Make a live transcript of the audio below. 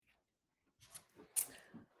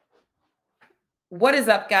What is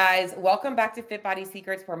up, guys? Welcome back to Fit Body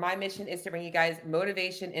Secrets, where my mission is to bring you guys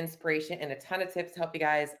motivation, inspiration, and a ton of tips to help you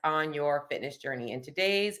guys on your fitness journey. In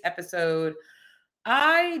today's episode,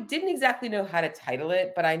 I didn't exactly know how to title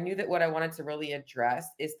it, but I knew that what I wanted to really address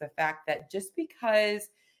is the fact that just because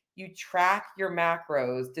you track your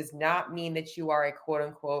macros does not mean that you are a quote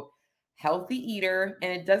unquote healthy eater.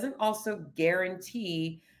 And it doesn't also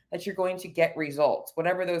guarantee that you're going to get results,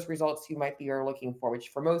 whatever those results you might be are looking for, which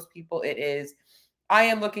for most people it is. I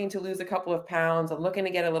am looking to lose a couple of pounds. I'm looking to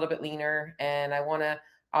get a little bit leaner, and I want to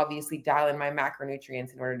obviously dial in my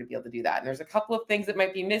macronutrients in order to be able to do that. And there's a couple of things that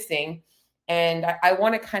might be missing. And I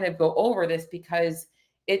want to kind of go over this because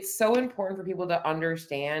it's so important for people to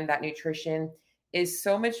understand that nutrition is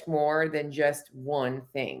so much more than just one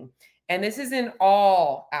thing. And this is in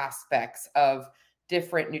all aspects of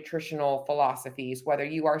different nutritional philosophies, whether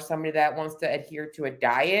you are somebody that wants to adhere to a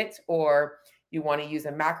diet, or you want to use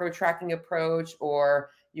a macro tracking approach,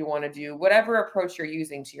 or you want to do whatever approach you're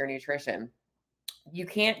using to your nutrition. You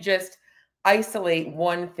can't just isolate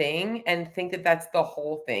one thing and think that that's the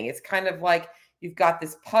whole thing. It's kind of like you've got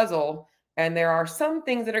this puzzle, and there are some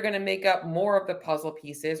things that are going to make up more of the puzzle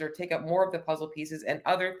pieces or take up more of the puzzle pieces, and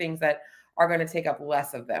other things that are going to take up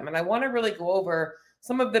less of them. And I want to really go over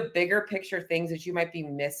some of the bigger picture things that you might be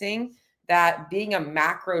missing that being a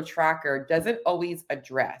macro tracker doesn't always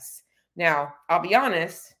address. Now, I'll be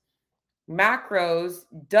honest, macros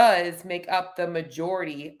does make up the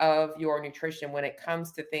majority of your nutrition when it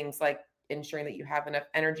comes to things like ensuring that you have enough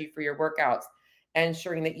energy for your workouts,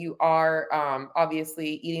 ensuring that you are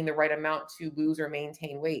obviously eating the right amount to lose or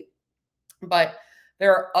maintain weight. But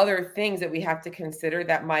there are other things that we have to consider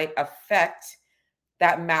that might affect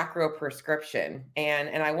that macro prescription.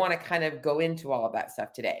 And I want to kind of go into all of that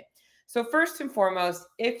stuff today. So first and foremost,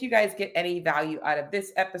 if you guys get any value out of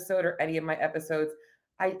this episode or any of my episodes,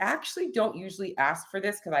 I actually don't usually ask for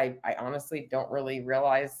this because I honestly don't really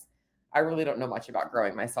realize, I really don't know much about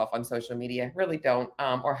growing myself on social media, really don't,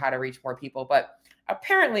 or how to reach more people. But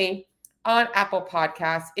apparently on Apple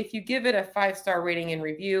Podcasts, if you give it a 5-star rating and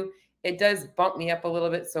review, it does bump me up a little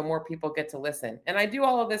bit so more people get to listen. And I do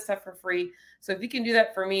all of this stuff for free. So if you can do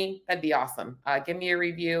that for me, that'd be awesome. Give me a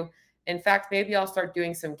review. In fact, maybe I'll start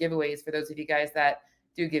doing some giveaways for those of you guys that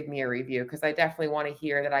do give me a review, because I definitely want to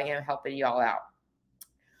hear that I am helping y'all out.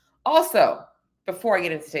 Also, before I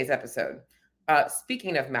get into today's episode,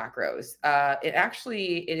 speaking of macros,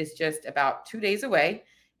 it is just about 2 days away.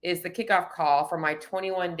 Is the kickoff call for my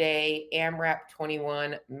 21-day AMRAP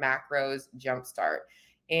 21 macros jumpstart.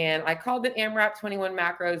 And I called it AMRAP 21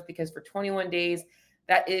 macros because for 21 days,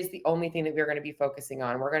 that is the only thing that we're going to be focusing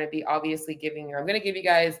on. We're going to be obviously I'm going to give you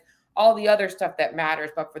guys all the other stuff that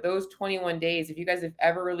matters. But for those 21 days, if you guys have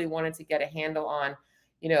ever really wanted to get a handle on,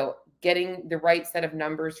 getting the right set of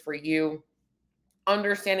numbers for you,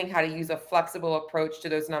 understanding how to use a flexible approach to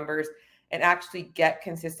those numbers and actually get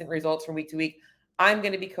consistent results from week to week, I'm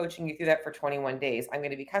going to be coaching you through that for 21 days. I'm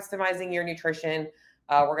going to be customizing your nutrition.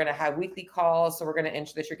 We're going to have weekly calls. So we're going to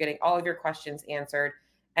ensure that you're getting all of your questions answered.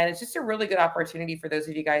 And it's just a really good opportunity for those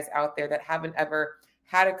of you guys out there that haven't ever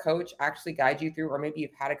had a coach actually guide you through, or maybe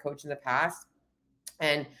you've had a coach in the past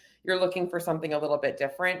and you're looking for something a little bit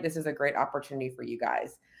different. This is a great opportunity for you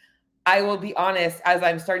guys. I will be honest, as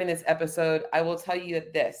I'm starting this episode, I will tell you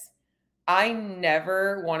this. I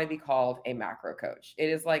never want to be called a macro coach. It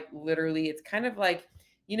is like literally, it's kind of like,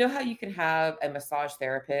 how you can have a massage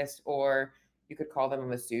therapist, or you could call them a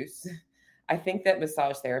masseuse. I think that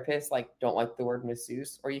massage therapists don't like the word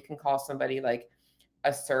masseuse, or you can call somebody like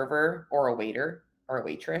a server or a waiter or a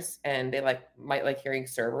waitress, and they might like hearing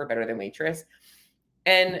server better than waitress.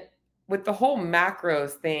 And with the whole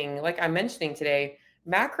macros thing, like I'm mentioning today,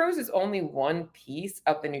 macros is only one piece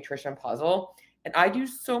of the nutrition puzzle. And I do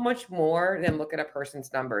so much more than look at a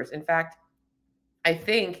person's numbers. In fact, I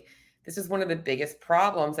think this is one of the biggest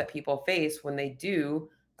problems that people face when they do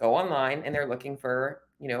go online and they're looking for,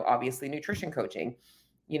 obviously nutrition coaching.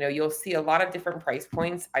 You'll see a lot of different price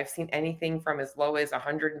points. I've seen anything from as low as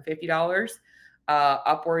 $150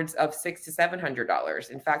 upwards of $600 to $700.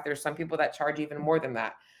 In fact, there's some people that charge even more than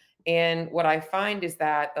that. And what I find is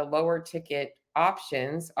that the lower ticket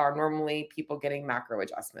options are normally people getting macro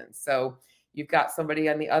adjustments. So you've got somebody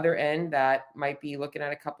on the other end that might be looking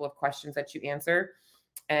at a couple of questions that you answer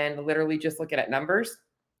and literally just looking at numbers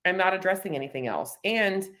and not addressing anything else,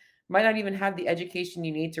 and might not even have the education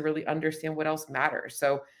you need to really understand what else matters.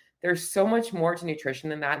 So there's so much more to nutrition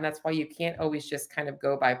than that. And that's why you can't always just kind of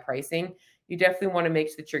go by pricing. You definitely want to make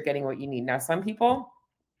sure that you're getting what you need. Now, some people,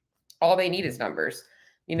 all they need is numbers.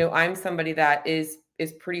 I'm somebody that is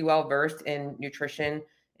pretty well versed in nutrition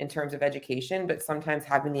in terms of education, but sometimes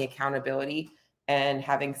having the accountability and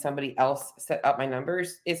having somebody else set up my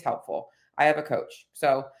numbers is helpful. I have a coach.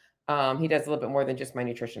 So he does a little bit more than just my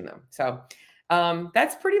nutrition though. So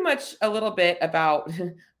that's pretty much a little bit about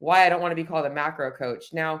why I don't want to be called a macro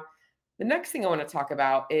coach. Now, the next thing I want to talk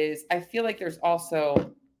about is I feel like there's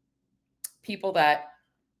also people that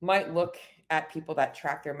might look at people that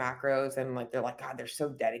track their macros and like they're like, God, they're so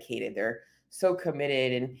dedicated, they're so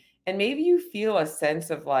committed, and maybe you feel a sense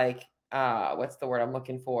of like, what's the word I'm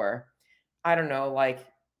looking for? I don't know, like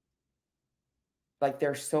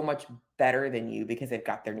they're so much better than you because they've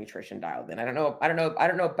got their nutrition dialed in. I don't know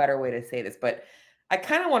a better way to say this, but I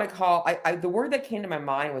kind of want to call I the word that came to my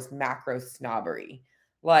mind was macro snobbery.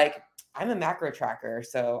 Like, I'm a macro tracker,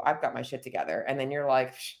 so I've got my shit together. And then you're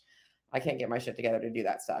like, I can't get my shit together to do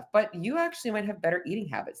that stuff. But you actually might have better eating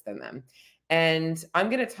habits than them. And I'm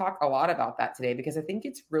going to talk a lot about that today because I think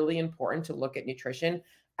it's really important to look at nutrition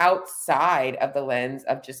outside of the lens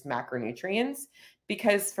of just macronutrients.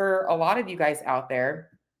 Because for a lot of you guys out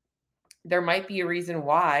there might be a reason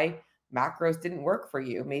why macros didn't work for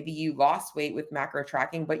you. Maybe you lost weight with macro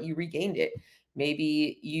tracking, but you regained it.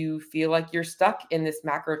 Maybe you feel like you're stuck in this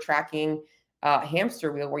macro tracking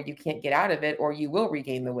hamster wheel where you can't get out of it, or you will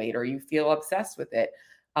regain the weight, or you feel obsessed with it.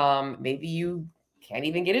 Maybe you can't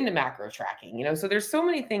even get into macro tracking, So there's so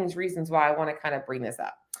many reasons why I want to kind of bring this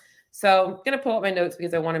up. So I'm going to pull up my notes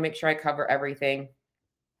because I want to make sure I cover everything.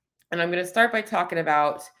 And I'm going to start by talking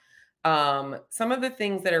about some of the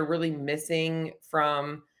things that are really missing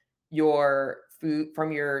from your food,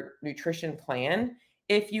 from your nutrition plan,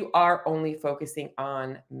 if you are only focusing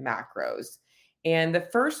on macros. And the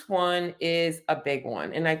first one is a big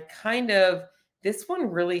one. And this one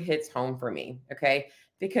really hits home for me. Okay.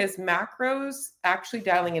 Because macros, actually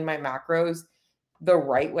dialing in my macros the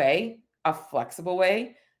right way, a flexible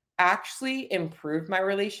way, actually improved my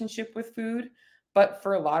relationship with food. But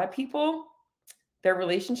for a lot of people, their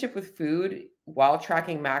relationship with food while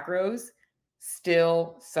tracking macros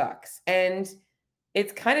still sucks. And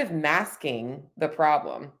it's kind of masking the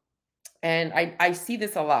problem. And I see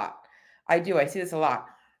this a lot. I see this a lot.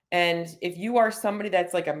 And if you are somebody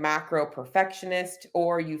that's like a macro perfectionist,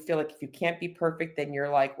 or you feel like if you can't be perfect, then you're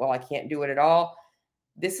like, well, I can't do it at all.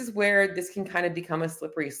 This is where this can kind of become a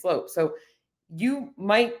slippery slope. So you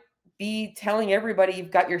might be telling everybody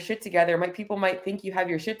you've got your shit together. People might think you have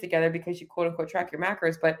your shit together because you quote unquote track your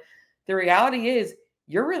macros, but the reality is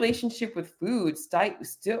your relationship with food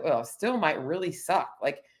still might really suck.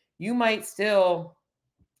 Like, you might still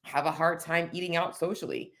have a hard time eating out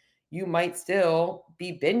socially. You might still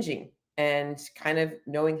be binging and kind of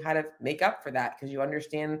knowing how to make up for that because you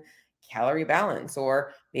understand calorie balance,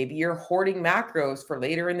 or maybe you're hoarding macros for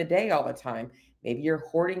later in the day all the time. Maybe you're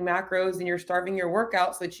hoarding macros and you're starving your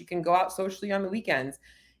workout so that you can go out socially on the weekends.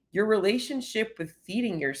 Your relationship with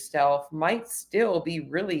feeding yourself might still be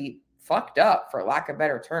really fucked up, for lack of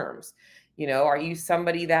better terms. Are you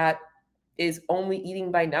somebody that is only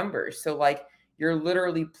eating by numbers? So, like, you're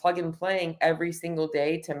literally plug and playing every single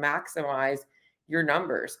day to maximize your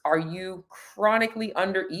numbers. Are you chronically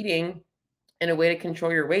under eating in a way to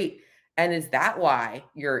control your weight? And is that why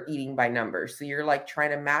you're eating by numbers? So you're like trying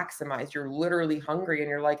to maximize, you're literally hungry and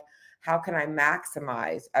you're like, how can I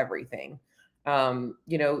maximize everything?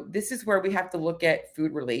 This is where we have to look at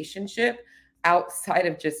food relationship outside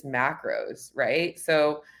of just macros, right?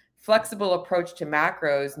 So flexible approach to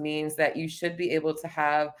macros means that you should be able to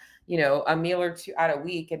have, a meal or two out a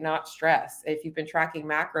week and not stress. If you've been tracking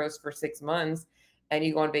macros for 6 months and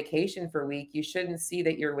you go on vacation for a week, you shouldn't see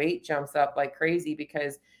that your weight jumps up like crazy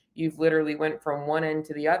because you've literally went from one end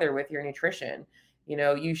to the other with your nutrition.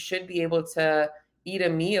 You should be able to eat a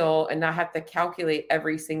meal and not have to calculate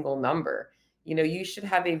every single number. You should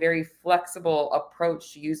have a very flexible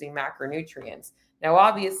approach to using macronutrients. Now,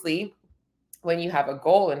 obviously, when you have a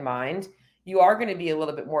goal in mind, you are going to be a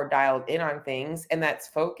little bit more dialed in on things, and that's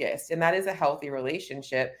focused. And that is a healthy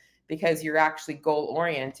relationship because you're actually goal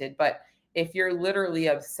oriented. But if you're literally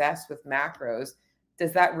obsessed with macros,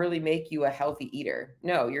 does that really make you a healthy eater?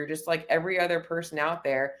 No, you're just like every other person out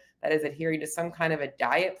there that is adhering to some kind of a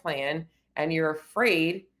diet plan, and you're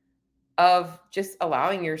afraid of just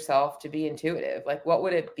allowing yourself to be intuitive. Like, what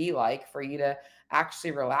would it be like for you to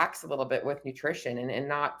actually relax a little bit with nutrition and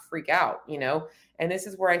not freak out, And this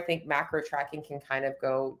is where I think macro tracking can kind of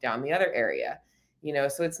go down the other area,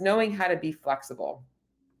 So it's knowing how to be flexible.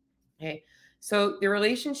 Okay. So the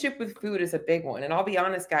relationship with food is a big one. And I'll be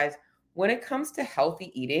honest, guys, when it comes to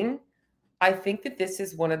healthy eating, I think that this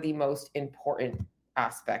is one of the most important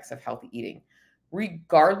aspects of healthy eating.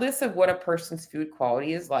 Regardless of what a person's food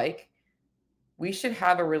quality is like, we should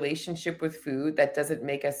have a relationship with food that doesn't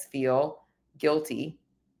make us feel guilty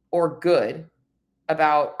or good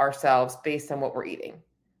about ourselves based on what we're eating,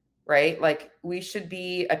 right? Like we should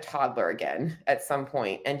be a toddler again at some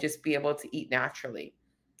point and just be able to eat naturally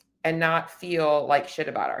and not feel like shit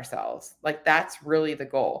about ourselves. Like that's really the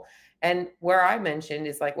goal. And where I mentioned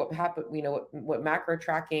is like what happened, what macro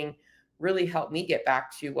tracking really helped me get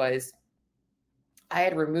back to was I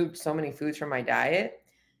had removed so many foods from my diet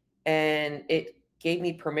and it gave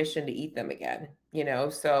me permission to eat them again.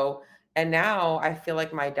 So and now I feel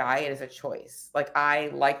like my diet is a choice. Like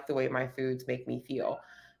I like the way my foods make me feel.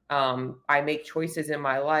 I make choices in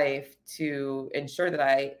my life to ensure that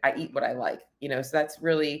I eat what I like. So that's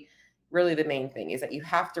really the main thing is that you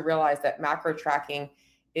have to realize that macro tracking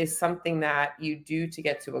is something that you do to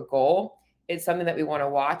get to a goal. It's something that we want to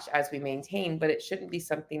watch as we maintain, but it shouldn't be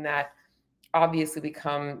something that obviously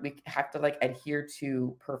we have to like adhere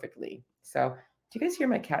to perfectly. So do you guys hear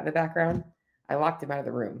my cat in the background? I locked him out of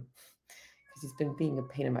the room because he's been being a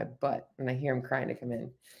pain in my butt and I hear him crying to come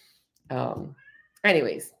in.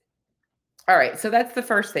 Anyways, all right. So that's the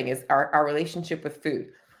first thing is our relationship with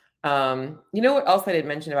food. You know what else I did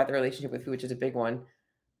mention about the relationship with food, which is a big one?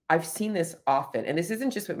 I've seen this often, and this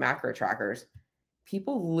isn't just with macro trackers.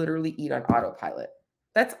 People literally eat on autopilot.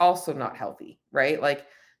 That's also not healthy, right? Like,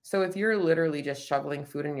 so if you're literally just shoveling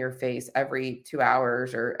food in your face every 2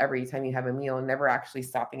 hours or every time you have a meal and never actually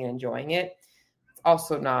stopping and enjoying it, it's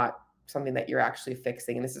also not something that you're actually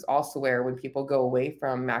fixing. And this is also where when people go away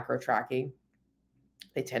from macro tracking,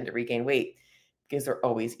 they tend to regain weight because they're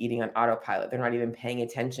always eating on autopilot. They're not even paying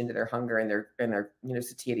attention to their hunger and their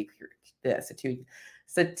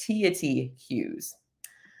satiety cues.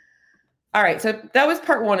 All right, so that was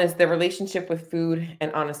part one is the relationship with food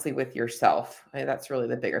and honestly with yourself. That's really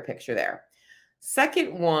the bigger picture there.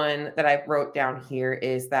 Second one that I wrote down here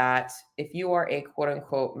is that if you are a quote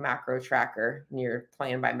unquote macro tracker and you're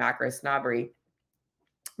playing by macro snobbery,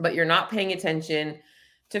 but you're not paying attention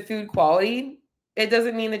to food quality, it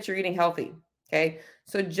doesn't mean that you're eating healthy. Okay.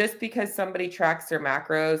 So just because somebody tracks their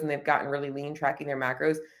macros and they've gotten really lean tracking their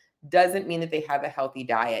macros doesn't mean that they have a healthy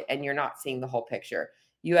diet and you're not seeing the whole picture.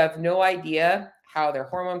 You have no idea how their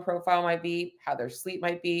hormone profile might be, how their sleep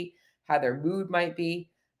might be, how their mood might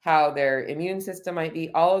be, how their immune system might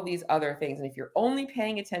be, all of these other things. And if you're only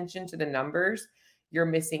paying attention to the numbers, you're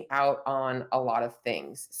missing out on a lot of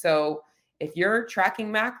things. So if you're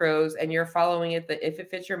tracking macros and you're following it, if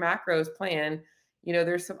it fits your macros plan,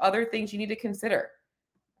 there's some other things you need to consider.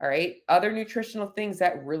 All right. Other nutritional things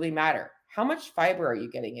that really matter. How much fiber are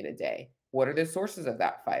you getting in a day? What are the sources of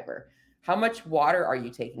that fiber? How much water are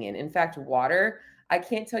you taking in? In fact, water, I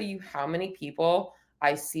can't tell you how many people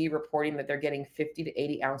I see reporting that they're getting 50 to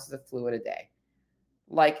 80 ounces of fluid a day.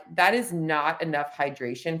 Like that is not enough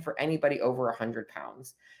hydration for anybody over 100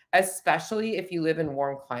 pounds, especially if you live in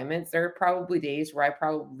warm climates. There are probably days where I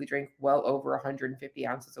probably drink well over 150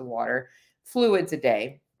 ounces of water, fluids a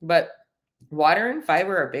day, but water and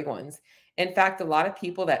fiber are big ones. In fact, a lot of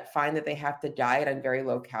people that find that they have to diet on very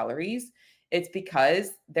low calories, it's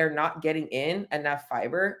because they're not getting in enough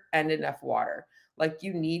fiber and enough water. Like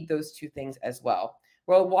you need those two things as well.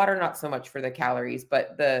 Well, water, not so much for the calories,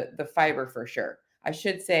 but the fiber for sure. I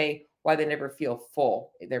should say why they never feel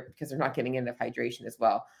full because they're not getting enough hydration as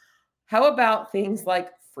well. How about things like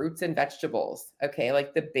fruits and vegetables? Okay,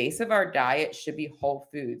 like the base of our diet should be whole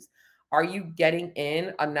foods. Are you getting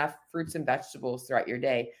in enough fruits and vegetables throughout your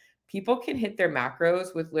day? People can hit their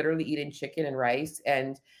macros with literally eating chicken and rice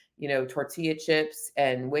and, tortilla chips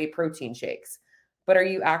and whey protein shakes. But are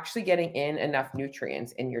you actually getting in enough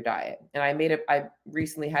nutrients in your diet? And I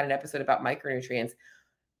recently had an episode about micronutrients.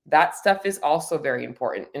 That stuff is also very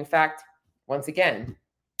important. In fact, once again,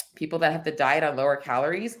 people that have to diet on lower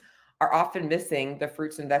calories are often missing the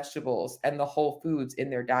fruits and vegetables and the whole foods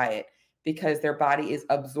in their diet because their body is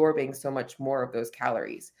absorbing so much more of those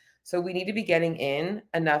calories. So we need to be getting in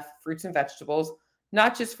enough fruits and vegetables,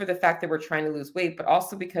 not just for the fact that we're trying to lose weight, but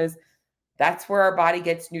also because that's where our body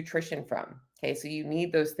gets nutrition from. Okay, so you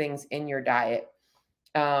need those things in your diet.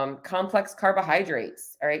 Complex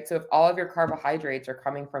carbohydrates. All right. So if all of your carbohydrates are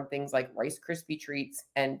coming from things like Rice Krispie treats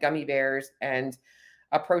and gummy bears and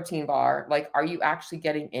a protein bar, like, are you actually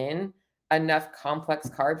getting in enough complex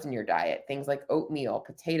carbs in your diet? Things like oatmeal,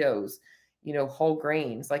 potatoes, whole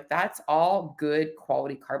grains, like that's all good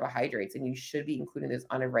quality carbohydrates. And you should be including this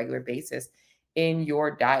on a regular basis in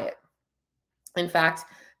your diet. In fact,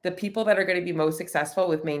 the people that are going to be most successful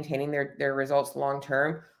with maintaining their results long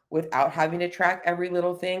term without having to track every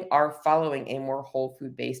little thing are following a more whole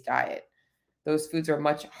food based diet. Those foods are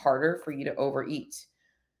much harder for you to overeat.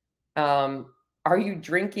 Are you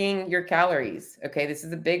drinking your calories? Okay, this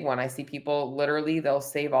is a big one. I see people literally, they'll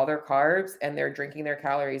save all their carbs and they're drinking their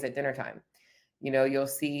calories at dinner time. You'll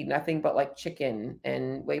see nothing but like chicken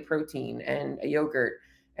and whey protein and a yogurt.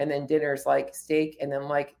 And then dinner's like steak and then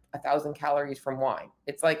like 1,000 calories from wine.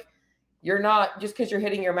 It's like, you're not, just because you're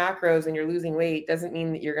hitting your macros and you're losing weight doesn't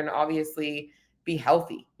mean that you're going to obviously be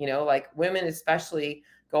healthy. Like women, especially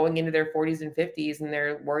going into their 40s and 50s and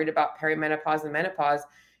they're worried about perimenopause and menopause,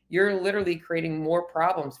 you're literally creating more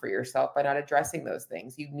problems for yourself by not addressing those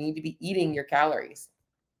things. You need to be eating your calories.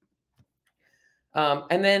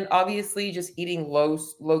 And then obviously just eating low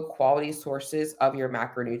quality sources of your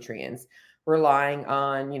macronutrients, relying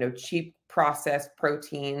on, cheap processed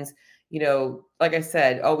proteins, like I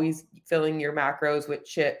said, always filling your macros with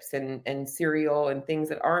chips and cereal and things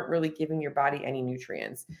that aren't really giving your body any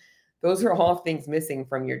nutrients. Those are all things missing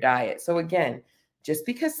from your diet. So again, just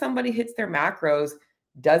because somebody hits their macros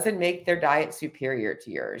doesn't make their diet superior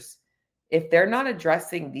to yours. If they're not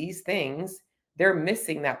addressing these things, they're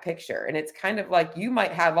missing that picture. And it's kind of like you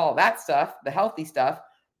might have all that stuff, the healthy stuff,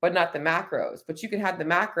 but not the macros. But you can have the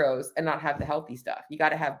macros and not have the healthy stuff. You got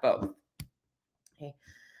to have both. Okay.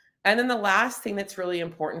 And then the last thing that's really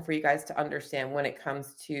important for you guys to understand when it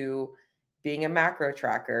comes to being a macro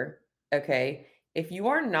tracker, okay, if you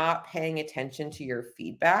are not paying attention to your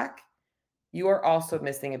feedback, you are also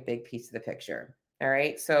missing a big piece of the picture. All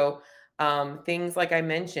right. So things like I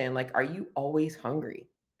mentioned, like, are you always hungry?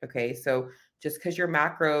 Okay. So just because your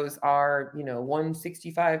macros are,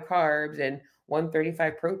 165 carbs and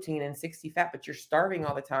 135 protein and 60 fat, but you're starving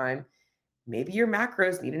all the time, maybe your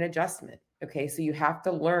macros need an adjustment. Okay. So you have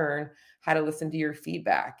to learn how to listen to your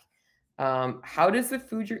feedback. How does the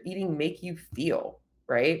food you're eating make you feel?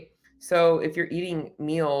 Right. So if you're eating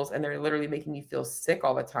meals and they're literally making you feel sick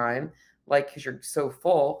all the time, like because you're so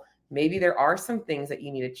full, maybe there are some things that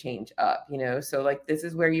you need to change up, So like this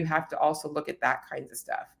is where you have to also look at that kinds of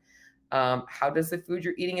stuff. How does the food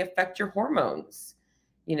you're eating affect your hormones?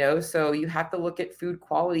 So you have to look at food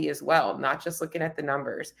quality as well, not just looking at the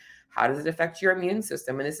numbers. How does it affect your immune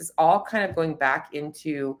system? And this is all kind of going back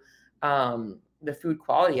into the food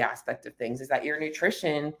quality aspect of things, is that your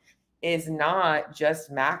nutrition is not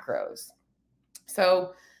just macros.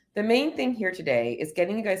 So the main thing here today is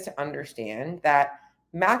getting you guys to understand that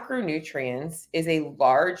macronutrients is a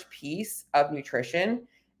large piece of nutrition,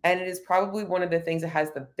 and it is probably one of the things that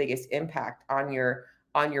has the biggest impact on your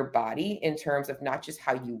body in terms of not just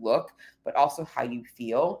how you look, but also how you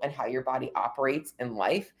feel and how your body operates in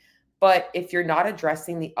life. But if you're not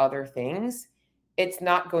addressing the other things, it's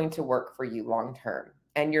not going to work for you long term.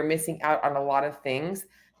 And you're missing out on a lot of things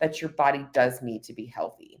that your body does need to be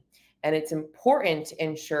healthy. And it's important to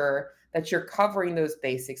ensure that you're covering those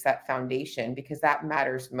basics, that foundation, because that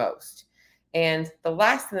matters most. And the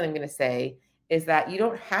last thing I'm going to say is that you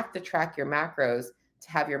don't have to track your macros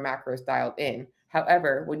to have your macros dialed in.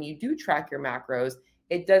 However, when you do track your macros,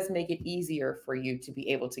 it does make it easier for you to be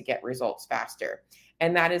able to get results faster.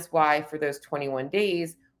 And that is why for those 21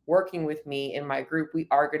 days, working with me in my group, we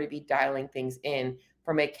are going to be dialing things in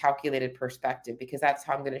from a calculated perspective, because that's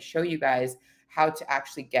how I'm going to show you guys how to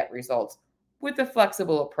actually get results with a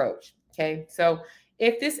flexible approach. Okay. So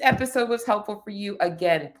if this episode was helpful for you,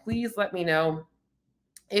 again, please let me know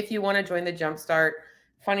if you want to join the Jumpstart.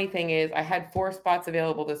 Funny thing is, I had 4 spots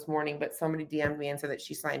available this morning, but somebody DM'd me and said that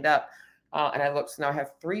she signed up. And I looked, so now I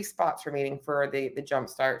have 3 spots remaining for the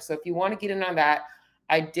Jumpstart. So if you want to get in on that,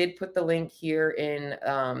 I did put the link here in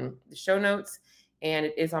the show notes, and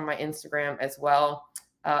it is on my Instagram as well.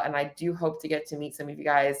 And I do hope to get to meet some of you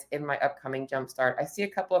guys in my upcoming Jumpstart. I see a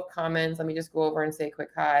couple of comments. Let me just go over and say a quick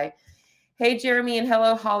hi. Hey, Jeremy, and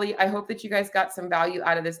hello, Holly. I hope that you guys got some value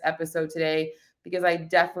out of this episode today, because I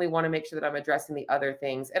definitely want to make sure that I'm addressing the other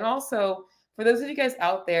things. And also, for those of you guys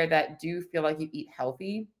out there that do feel like you eat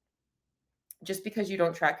healthy, just because you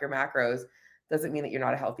don't track your macros doesn't mean that you're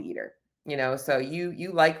not a healthy eater. So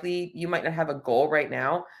you might not have a goal right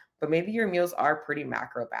now, but maybe your meals are pretty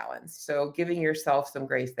macro balanced. So giving yourself some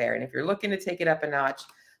grace there. And if you're looking to take it up a notch,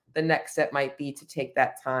 the next step might be to take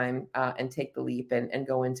that time and take the leap and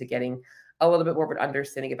go into getting a little bit more of an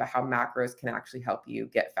understanding about how macros can actually help you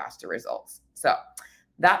get faster results. So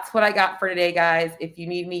that's what I got for today, guys. If you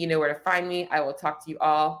need me, you know where to find me. I will talk to you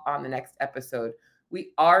all on the next episode.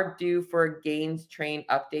 We are due for a Gains Train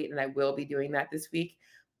update, and I will be doing that this week.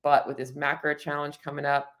 But with this macro challenge coming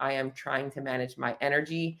up, I am trying to manage my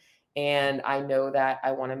energy. And I know that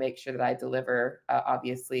I want to make sure that I deliver,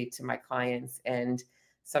 obviously, to my clients. And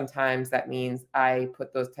sometimes that means I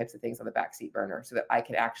put those types of things on the backseat burner so that I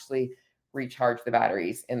can actually recharge the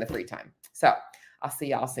batteries in the free time. So I'll see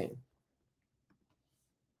y'all soon.